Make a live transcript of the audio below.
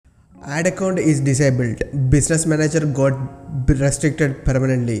Ad account is disabled. Business manager got restricted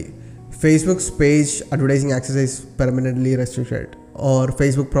permanently. Facebook's page advertising access is permanently restricted, or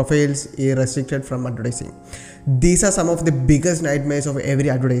Facebook profiles is restricted from advertising. These are some of the biggest nightmares of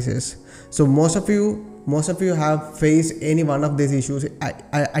every advertisers. So most of you have faced any one of these issues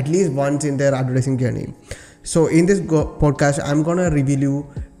at least once in their advertising journey. So in this podcast, I'm gonna reveal you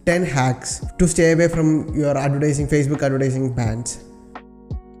 10 hacks to stay away from your advertising, Facebook advertising bans.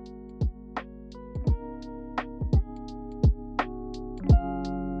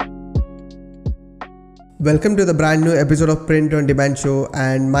 Welcome to the brand new episode of Print on Demand Show,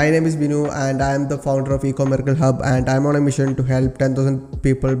 and my name is Vinu and I am the founder of Ecomiracle Hub, and I'm on a mission to help 10,000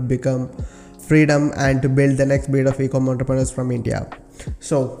 people become freedom and to build the next breed of e-com entrepreneurs from India.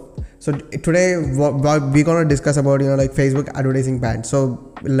 So today we're gonna discuss about Facebook advertising ban.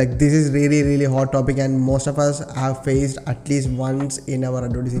 So this is really hot topic, and most of us have faced at least once in our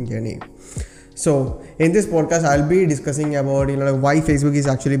advertising journey. So in this podcast, I'll be discussing about why Facebook is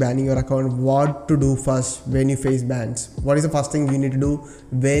actually banning your account, what to do first when you face bans, what is the first thing you need to do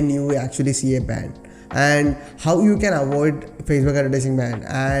when you actually see a ban, and how you can avoid Facebook advertising ban.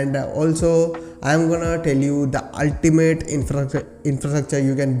 And also I'm gonna tell you the ultimate infrastructure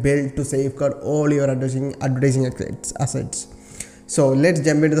you can build to safeguard all your advertising assets. So let's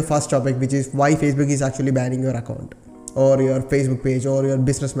jump into the first topic, which is why Facebook is actually banning your account or your Facebook page or your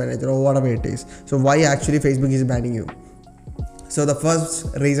business manager or whatever it is. So why actually Facebook is banning you? So the first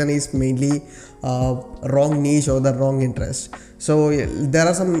reason is mainly wrong niche or the wrong interest. So there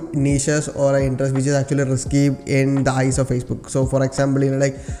are some niches or interest which is actually risky in the eyes of Facebook. So for example,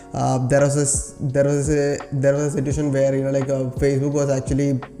 there was a situation where Facebook was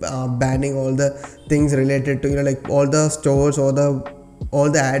actually banning all the things related to all the stores or all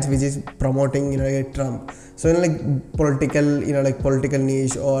the ads which is promoting Trump. So political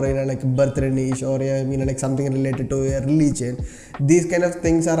niche or birthday niche or something related to a religion. These kind of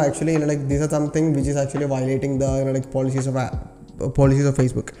things are actually these are something which is actually violating the policies of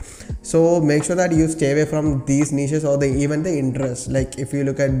Facebook. So make sure that you stay away from these niches or even the interests. Like if you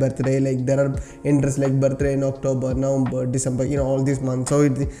look at birthday, there are interests like birthday in October, November, December, all these months. So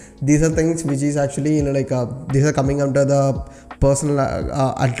these are things which is actually these are coming under the personal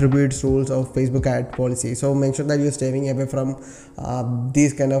attributes rules of Facebook ad policy. So make sure that you're staying away from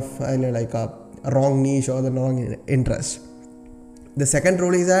these kind of wrong niche or the wrong interest. The second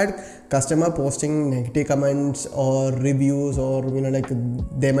rule is that customer posting negative comments or reviews, or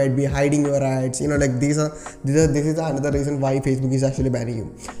they might be hiding your ads. This is another reason why Facebook is actually banning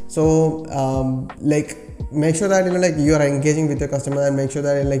you. So make sure that you are engaging with your customer, and make sure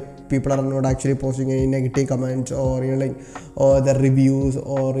that people are not actually posting any negative comments or or the reviews,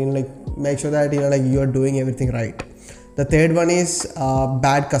 or make sure that you are doing everything right. The third one is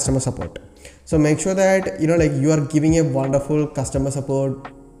bad customer support. So make sure that you are giving a wonderful customer support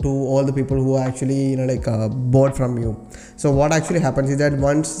to all the people who actually bought from you. So what actually happens is that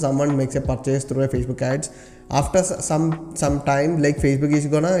once someone makes a purchase through a Facebook ads, after some time, Facebook is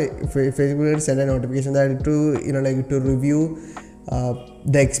gonna send a notification that to review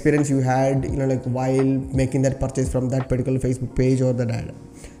the experience you had while making that purchase from that particular Facebook page or the ad.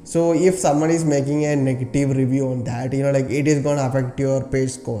 So if someone is making a negative review on that, it is gonna affect your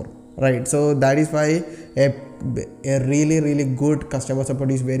page score, right? So that is why a really good customer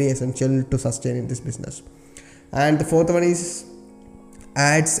support is very essential to sustain in this business. And the fourth one is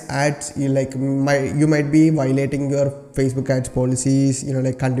ads. You might be violating your Facebook ads policies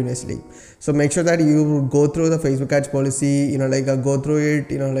continuously. So make sure that you go through the Facebook ads policy, go through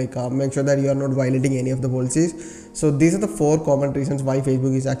it, make sure that you are not violating any of the policies. So these are the 4 common reasons why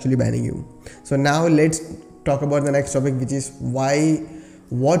Facebook is actually banning you. So now let's talk about the next topic, which is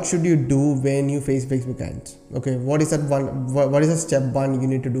what should you do when you face Facebook ads? Okay, what is that one? What is the step 1 you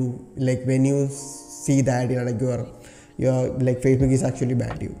need to do when you see that your Facebook is actually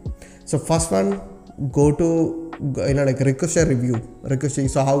banned you? So first one, go to request a review.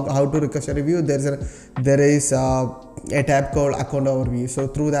 So how to request a review? There is a tab called account overview. So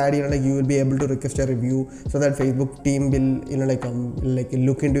through that you will be able to request a review, so that Facebook team will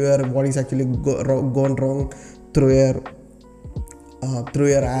look into your what is actually gone wrong through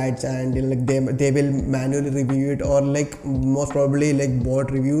your ads, and they will manually review it, or most probably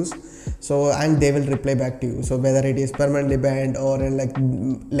bot reviews. So and they will reply back to you. So whether it is permanently banned or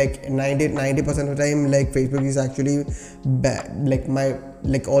 90% of the time Facebook is actually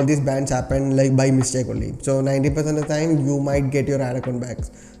all these bans happen by mistake only. So 90% of the time you might get your ad account back.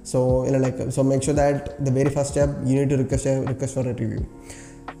 So so make sure that the very first step, you need to request for a review.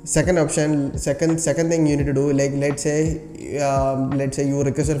 Second thing you need to do, like let's say you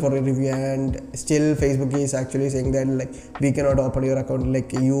requested for a review and still Facebook is actually saying that like we cannot open your account,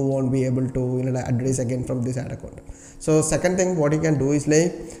 like you won't be able to like, advertise again from this ad account. So second thing what you can do is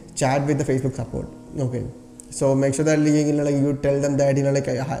like chat with the Facebook support. Okay, so make sure that like you tell them that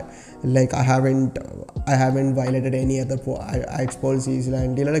I haven't violated any other ads policies,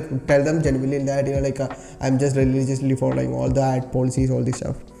 and like tell them genuinely that I'm just religiously following all the ad policies, all this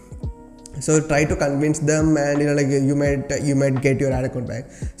stuff. So try to convince them, and like you might get your ad account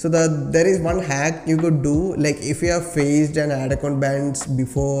back. So there is one hack you could do, like if you have faced an ad account bans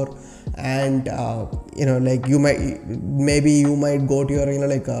before, and like you might go to your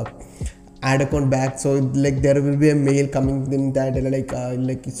ad account back. So like there will be a mail coming in that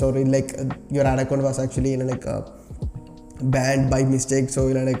your ad account was actually banned by mistake. So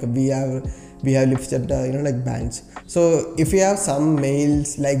we have lifted bans. So if you have some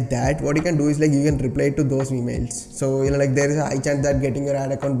mails like that, what you can do is like you can reply to those emails. So there is a high chance that getting your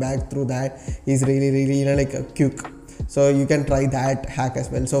ad account back through that is really quick. So you can try that hack as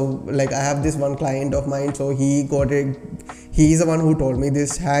well. So like I have this one client of mine, so he is the one who told me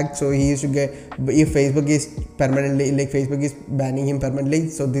this hack. So he used to get, if Facebook is Facebook is banning him permanently,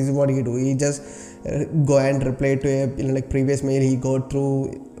 so this is what he do. He just go and reply to a previous mail. He go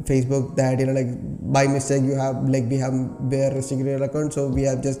through Facebook that by mistake we have restricted your account, so we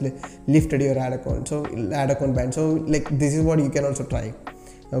have just lifted your ad account, so ad account ban. So this is what you can also try.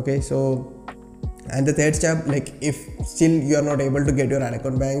 Okay, so and the third step, like if still you are not able to get your ad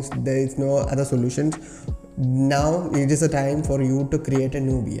account bans, there is no other solutions. Now it is the time for you to create a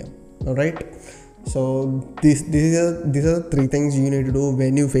new VM. All right, so these are three things you need to do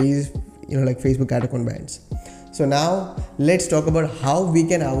when you face Facebook ad account bans. So now let's talk about how we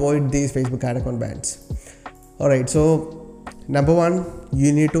can avoid these Facebook ad account bans. All right, so number one,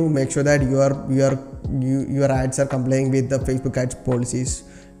 you need to make sure that your ads are complying with the Facebook ads policies.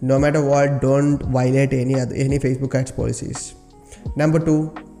 No matter what, don't violate any Facebook ads policies. Number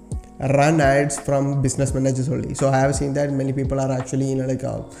two, run ads from business managers only. So I have seen that many people are actually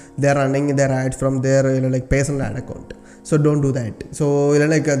they're running their ads from their personal ad account. So don't do that. So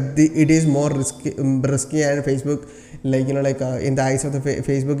it is more risky, and Facebook in the eyes of the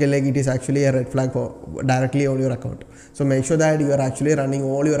Facebook, it is actually a red flag for directly on your account. So make sure that you are actually running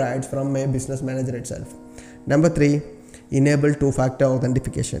all your ads from a business manager itself. Number three, enable two-factor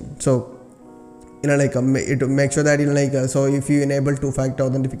authentication. So make sure that so if you enable two-factor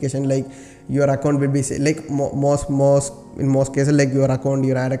authentication, your account will be in most cases, your account,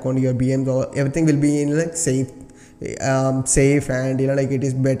 your ad account, your BMs, or everything will be in safe, and it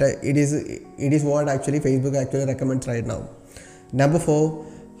is better. It is what actually Facebook actually recommends right now. Number four,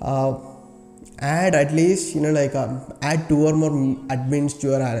 add at least add 2 or more admins to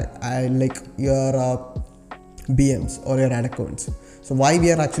your BMs or your ad accounts. So why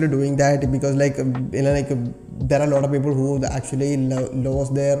we are actually doing that? Because there are a lot of people who actually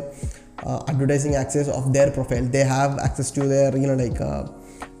lost their advertising access of their profile. They have access to their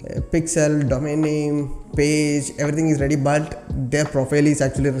pixel, domain name, page, everything is ready, but their profile is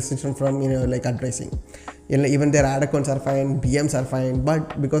actually restricted from advertising. Even their ad accounts are fine, BMs are fine,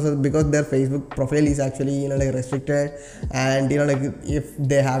 but because their Facebook profile is actually restricted, and if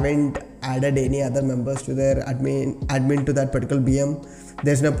they haven't added any other members to their admin to that particular BM,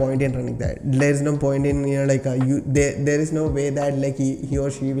 there's no point in running that. There's no point in there is no way that he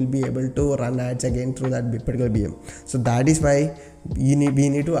or she will be able to run ads again through that particular BM. So that is why we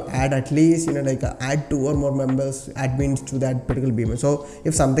need to add at least add 2 or more members, admins to that particular BM. So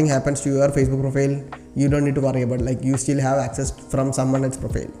if something happens to your Facebook profile, you don't need to worry about you still have access from someone else's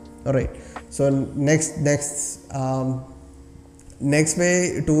profile. All right, so next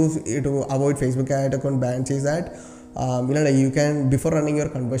way to avoid Facebook ad account bans is that you can, before running your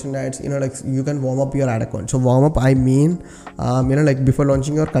conversion ads, you can warm up your ad account. So warm up, I mean before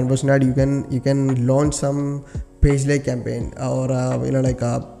launching your conversion ad, you can launch some page like campaign, or a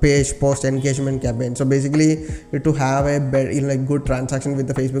page post engagement campaign. So basically to have a better, good transaction with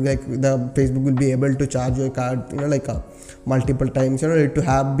the Facebook, the Facebook will be able to charge your card multiple times,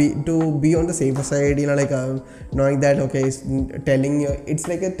 to be on the safer side, knowing that okay, it's telling your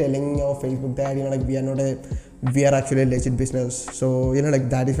Facebook that we are actually a legit business. So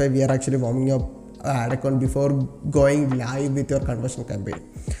that is why we are actually warming up ad account before going live with your conversion campaign.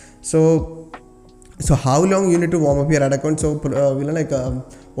 So how long you need to warm up your ad account? So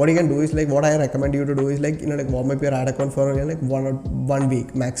what you can do is like, what I recommend you to do is like, like warm up your ad account for like 1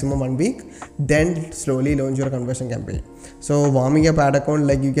 week, maximum 1 week, then slowly launch your conversion campaign. So warming up ad account,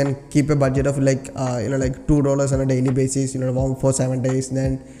 like you can keep a budget of like like $2 on a daily basis, warm for 7 days,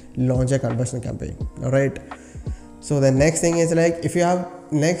 then launch a conversion campaign. All right. So the next thing is like, if you have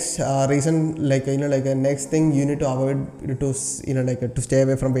next reason, like like a next thing you need to avoid to to stay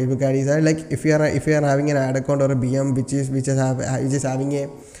away from Facebook ads is like, if you are having an ad account or a BM which is having a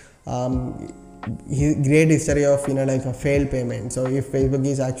great history of like a failed payment. So if Facebook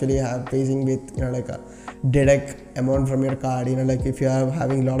is actually facing with like a deduct amount from your card, like if you are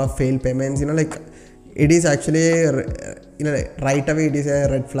having a lot of failed payments, like it is actually right away it is a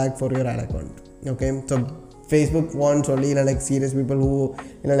red flag for your ad account. Okay, so Facebook wants only like serious people who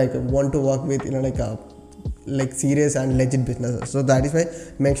like want to work with like serious and legit businesses. So that is why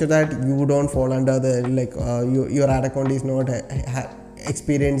make sure that you don't fall under the like your ad account is not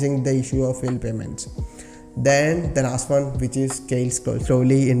experiencing the issue of failed payments. Then the last one, which is scale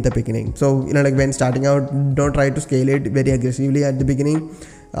slowly in the beginning. So like when starting out, don't try to scale it very aggressively at the beginning.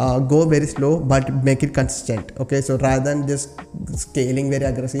 Go very slow but make it consistent. Okay, so rather than just scaling very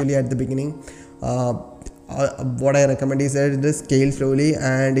aggressively at the beginning, what I recommend is that just scale slowly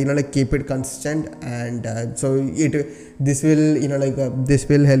and like keep it consistent, and this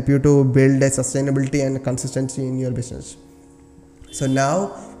will help you to build a sustainability and consistency in your business. So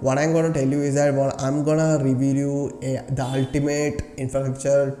now what I'm going to tell you is that I'm going to reveal you the ultimate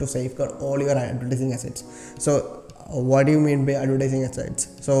infrastructure to safeguard all your advertising assets. So what do you mean by advertising assets?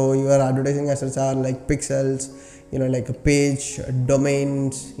 So your advertising assets are like pixels, like a page,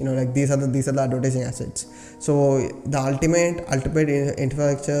 domains, like these are the advertising assets. So the ultimate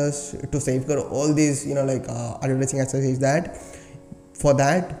infrastructures to safeguard all these advertising assets is that, for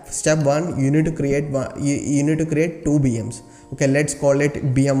that, step one, you need to create two BMs. Okay, let's call it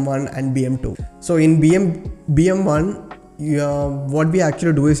BM1 and BM2. So in BM1, what we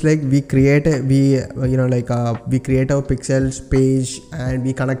actually do is like we create our pixels page and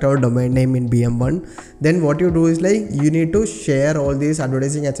we connect our domain name in BM1. Then what you do is like you need to share all these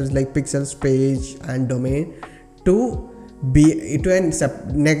advertising assets like pixels page and domain to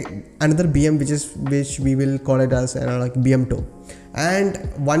another BM, which we will call it as like BM2. And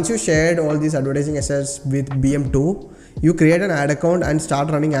once you shared all these advertising assets with BM2, you create an ad account and start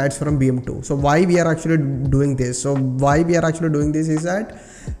running ads from BM2. So why we are actually doing this? So why we are actually doing this is that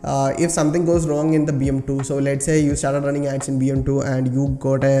if something goes wrong in the BM2, so let's say you started running ads in BM2 and you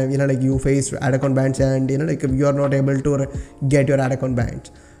got a you face ad account bans and you are not able to get your ad account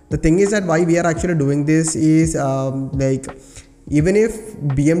bans. The thing is that why we are actually doing this is like, even if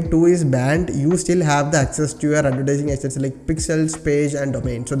BM2 is banned, you still have the access to your advertising assets like pixels, page and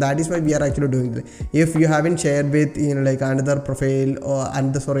domain. So that is why we are actually doing this. If you haven't shared with like another profile or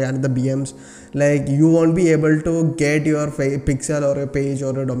another BMs, like you won't be able to get your pixel or a page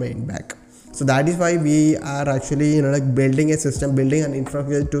or a domain back. So that is why we are actually like building a system, building an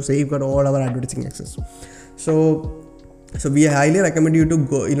infrastructure to safeguard all our advertising access. So we highly recommend you to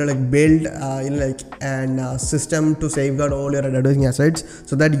go build an system to safeguard all your advertising assets,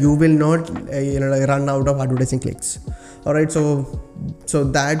 so that you will not run out of advertising clicks. All right, so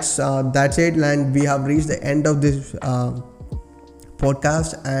that's it, and we have reached the end of this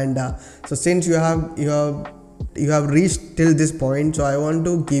podcast. And so since you have reached till this point, so I want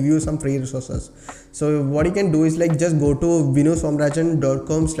to give you some free resources. So what you can do is like just go to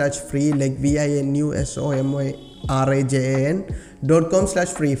vinusomrajan.com/free, like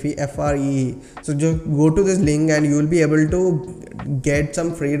vinusomrajan.com/free, FREE. So just go to this link and you will be able to get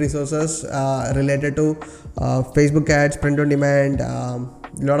some free resources related to Facebook ads, print on demand,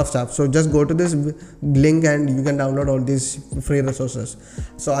 lot of stuff. So just go to this link and you can download all these free resources.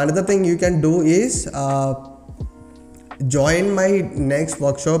 So another thing you can do is join my next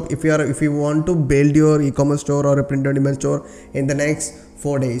workshop if you want to build your e-commerce store or a print on demand store in the next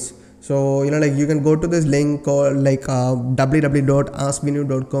 4 days. So you can go to this link called like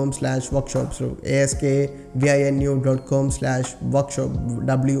www.askvinu.com/workshop. So askvinu.com/workshop,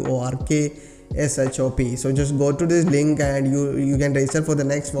 WORKSHOP. So just go to this link and you can register for the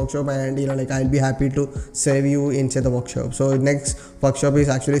next workshop, and I'll be happy to serve you inside the workshop. So next workshop is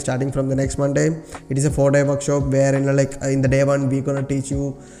actually starting from the next Monday. It is a 4-day workshop where in the day one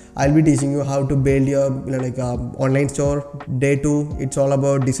I'll be teaching you how to build your online store. Day 2, it's all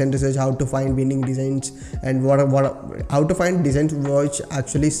about design research, how to find winning designs and how to find designs which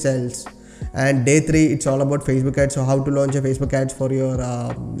actually sells. And day 3, it's all about Facebook ads. So how to launch a Facebook ads for your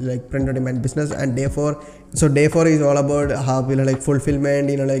like print on demand business. And day 4 is all about how like fulfillment,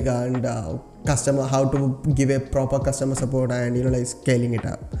 and customer, how to give a proper customer support, and like scaling it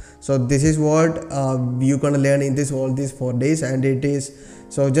up. So this is what you're gonna learn in all these 4 days. And it is,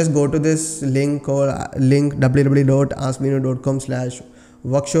 so just go to this link, or link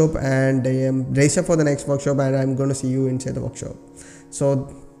www.askvinu.com/workshop, and register for the next workshop, and I'm going to see you inside the workshop. So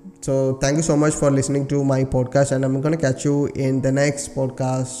thank you so much for listening to my podcast, and I'm going to catch you in the next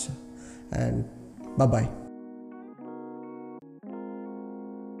podcast, and bye bye.